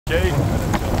Okay,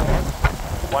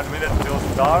 1 minute till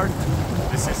start.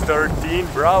 This is 13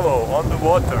 Bravo on the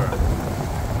water.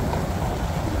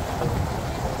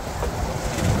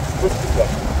 50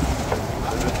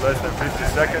 seconds. Less than 50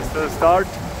 seconds to the start.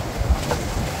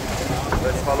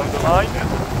 Let's follow the line.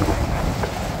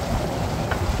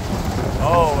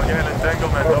 Oh, again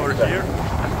entanglement over here.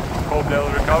 Hope they'll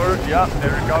recover. Yeah, they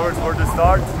recovered for the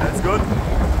start. That's good.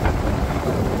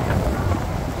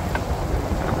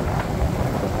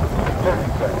 30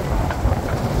 seconds.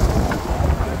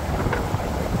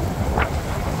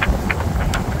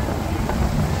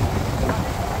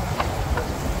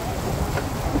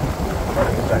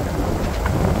 20 seconds. 15 seconds.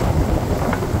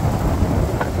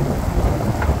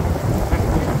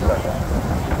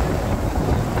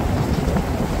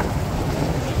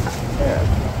 10,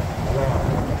 9,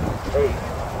 8,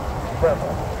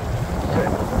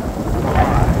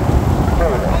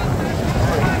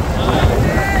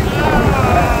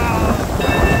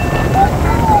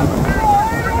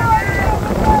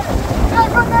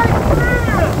 7,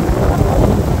 6,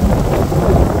 5,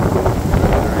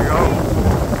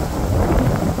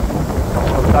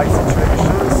 4, tight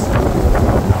situations,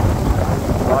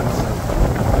 but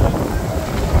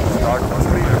start was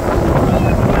clear.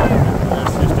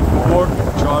 There's 54,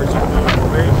 charging the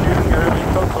wave here,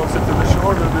 Garabito closer to the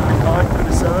shore, a little bit behind,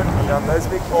 27, Jan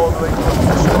Lesvik all the way close to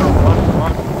the shore,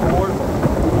 114,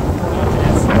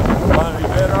 is Juan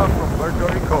Rivera from Puerto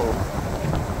Rico.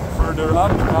 Further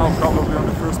up, now probably on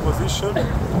the first position,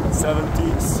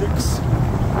 76,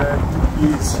 that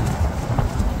is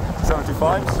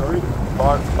 75, sorry.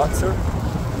 Bart Butzer,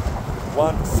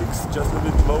 1-6, just a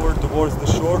bit lower towards the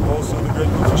shore, also in a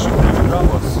great position, David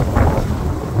Ramos.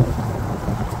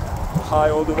 High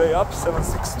all the way up,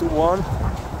 7621,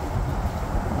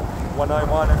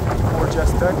 191 and 54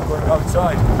 just tech going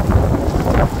outside.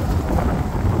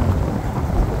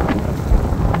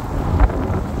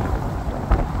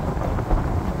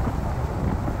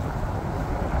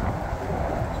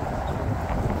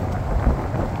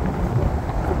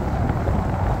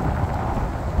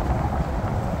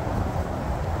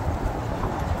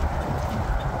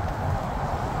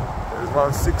 There's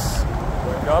 1-6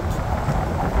 going up,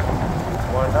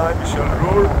 1-9 Michel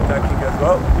Roure attacking as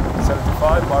well,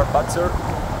 75 Bart Butzer.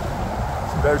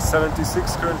 So there's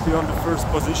 76 currently on the first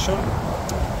position,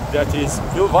 that is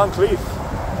Will Van Cleef.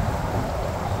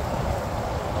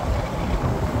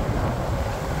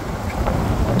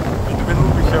 In the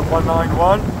middle we have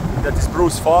 191, that is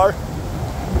Bruce Farr, in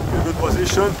a good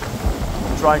position,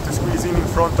 trying to squeeze in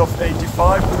front of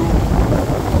 85 to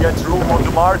get room on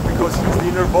the mark because he's the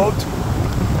inner boat,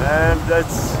 and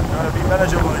that's gonna be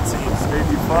manageable it seems.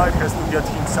 85 has to get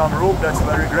him some room, that's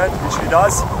very great, which he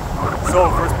does. So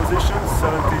first position,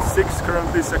 76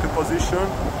 currently second position,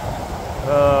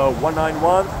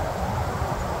 191,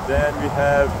 then we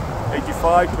have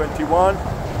 85, 21,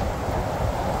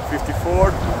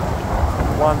 54,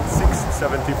 16,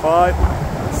 75,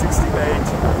 68,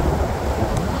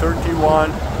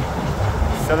 31,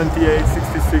 78,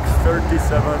 66,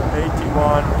 37,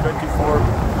 81, 24,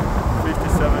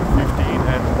 57, 15,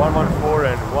 and 114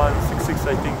 and 166,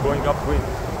 I think, going upwind.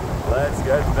 Let's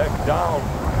get back down.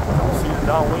 See the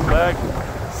downwind leg.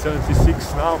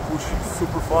 76 now, pushing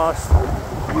super fast,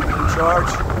 leading the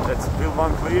charge. That's Will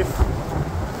Van Cleef.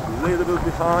 A little bit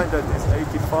behind, that is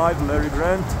 85, Larry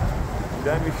Grant.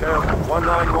 Then we have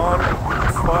 191,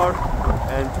 Bruce Farr,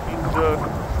 and in the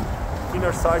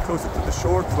inner side closer to the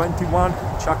shore, 21,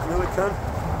 Chuck Millikan.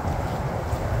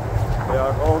 They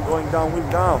are all going downwind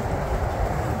now.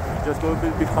 Just a little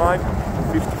bit behind,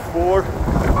 54,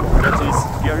 that is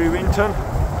Gary Winton,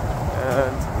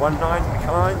 and 19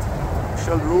 behind,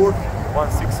 Michel Roure,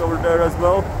 16 over there as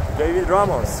well, David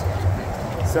Ramos.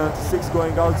 76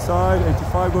 going outside,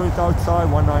 85 going outside,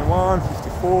 191,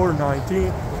 54,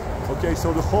 19. Okay,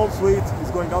 so the whole fleet is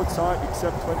going outside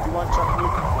except 21 Chuck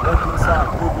Millikan left inside.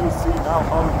 Good, we'll see now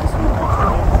how this will be for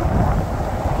him.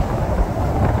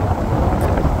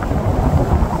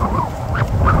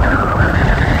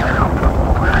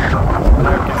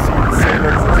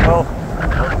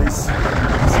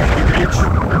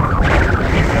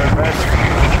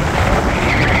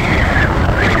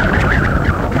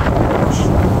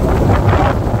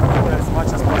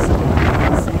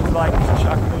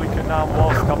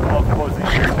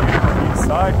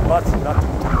 But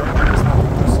nothing too dangerous,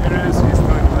 nothing too serious. He's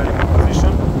still in a very good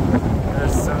position.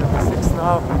 There's 76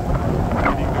 now,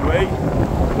 leading the way.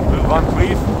 Will Van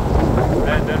Cleef.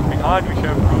 And then behind we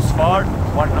have Bruce Farr,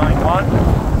 191.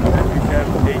 And we have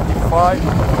 85.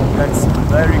 That's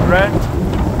Larry Grant.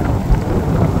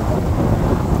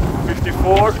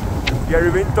 54.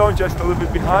 Gary Winton just a little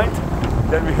bit behind.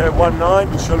 Then we have 19,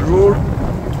 Michel Roure,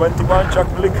 21, Chuck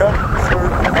Millikan,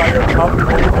 third higher up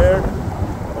over there,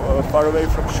 far away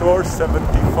from shore,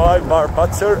 75, Bar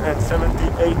Patzer, and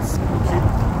 78, Skip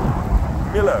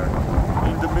Miller.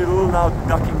 In the middle, now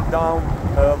ducking down,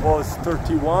 was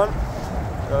 31.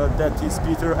 That is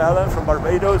Peter Allen from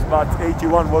Barbados, but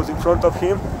 81 was in front of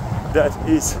him. That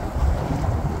is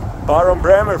Baron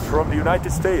Bremer from the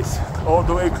United States, all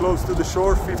the way close to the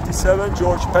shore, 57,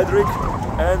 George Pedrick,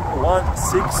 and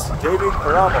 16, David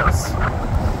Ramos.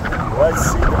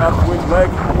 Let's see the upwind leg.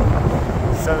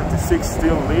 76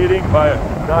 still leading by a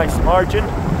nice margin.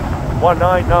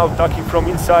 19 now tucking from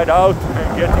inside out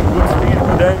and getting good speed,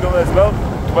 good angle as well.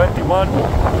 21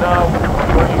 now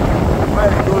going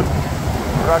very good,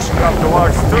 rushing up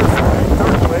towards third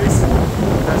place.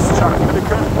 That's Chuck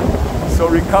Millikan. So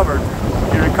he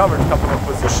recovered a couple of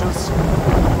positions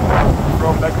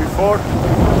from back before,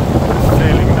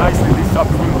 sailing nicely this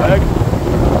upwind leg.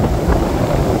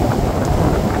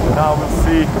 Now we'll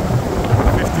see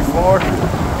 54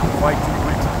 fighting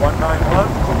with 191.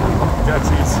 That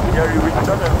is Gary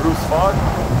Winton and Bruce Farr,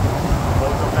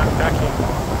 both of them tacking.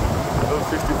 Will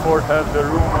 54 have the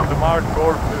room on the mark,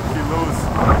 or will he lose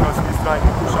because he's trying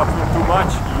to push upwind too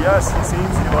much? Yes, it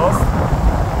seems he lost.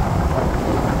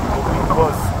 The wind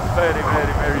was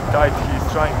very tight. He's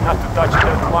trying not to touch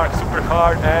that mark super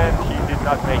hard, and he did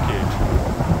not make it.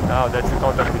 Now that's the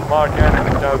contact with Mark and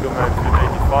entanglement with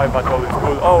 85, but all is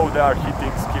good. Oh, they are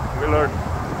hitting Skip Miller,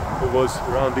 who was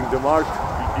rounding the mark.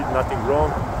 He did nothing wrong.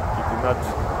 He did not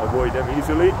avoid them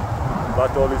easily,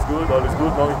 but all is good,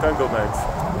 no entanglements.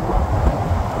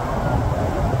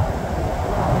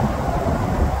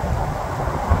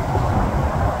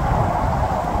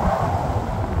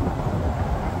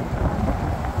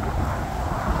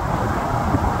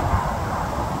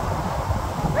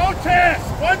 Protest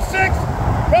 16,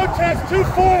 protest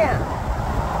 24.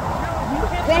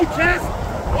 Protest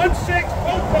 16,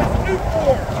 protest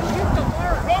 24.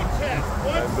 Protest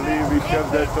 16. I believe we have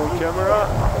that on camera.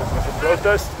 The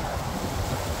protest.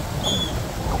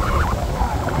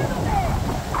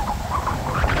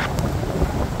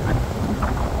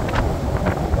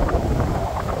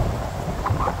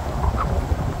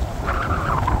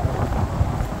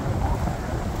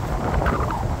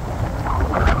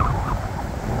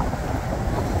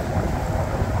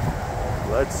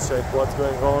 Let's check what's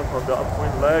going on the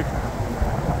upwind leg.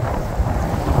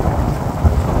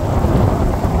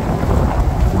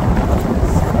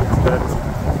 That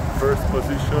first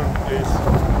position is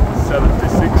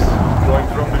 76, going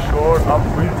from the shore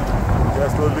upwind,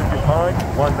 just a little bit behind.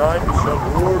 19, Michel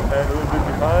Roure, and a little bit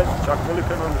behind Chuck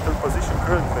Millikan on the third position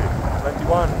currently,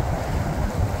 21.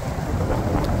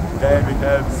 Then we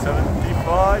have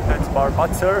 75, that's Bar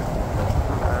Patzer,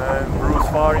 and Bruce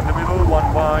Farr in the middle,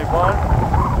 1 by 1.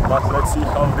 But let's see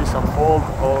how this unfolds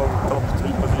on top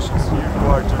 3 positions here, who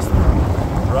are just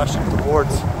rushing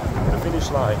towards the finish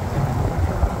line.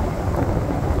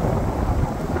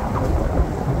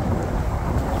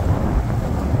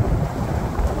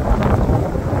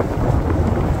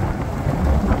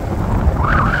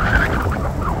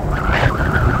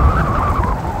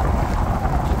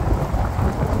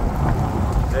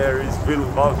 There is Will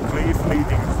Cliff leading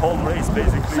the whole race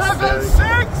basically.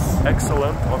 7-6!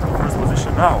 Excellent on the first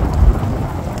position now.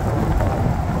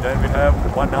 Then we have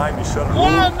 19, Michel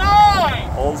Roure,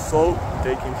 19! also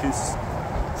taking his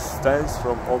stance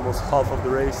from almost half of the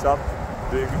race up,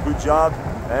 doing a good job.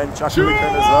 And Chuck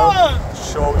Millikan as well,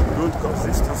 showing good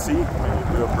consistency,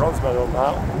 maybe a bronze medal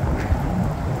now.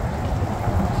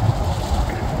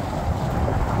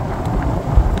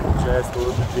 Just a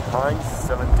little bit behind,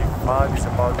 75 is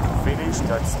about to finish,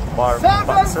 that's Bar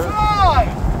Patzer.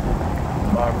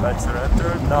 Bar Patzer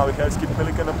entered. Now we have Skip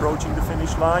Millikan approaching the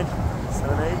finish line,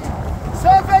 7-8.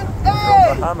 7-8!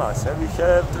 From Bahamas, and we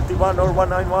have 31 or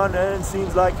 191, and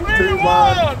seems like 31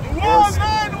 was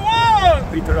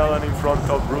 191! Peter Allen in front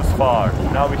of Bruce Farr.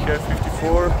 Now we have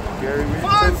 54, Gary Winton.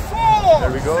 5-4!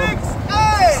 There we go.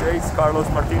 6-8! 6, Carlos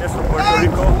Martinez from Puerto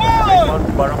Rico.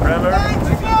 8-1, Baron Bremer.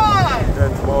 8-5!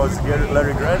 That was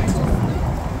Larry Grant.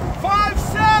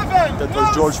 5-7! That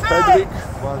was George Pedrick.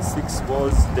 1-6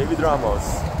 was David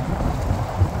Ramos.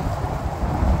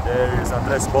 There is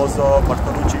Andres Bozo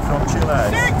Bartolucci from Chile.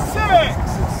 6-6!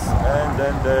 And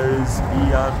then there is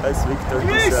Ian Beswick,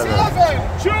 37.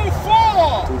 3-7!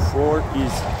 2-4! 2-4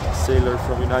 is sailor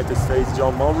from United States,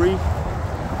 John Mowry.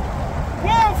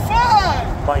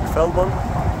 1-5! Mike Feldman.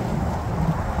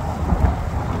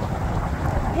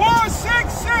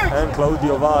 1-6-6! And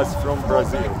Claudio Vaz from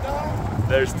Brazil.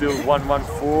 There's still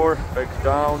 1-1-4 back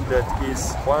down. That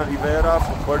is Juan Rivera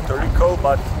from Puerto Rico,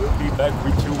 but we'll be back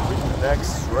with you with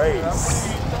next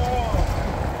race.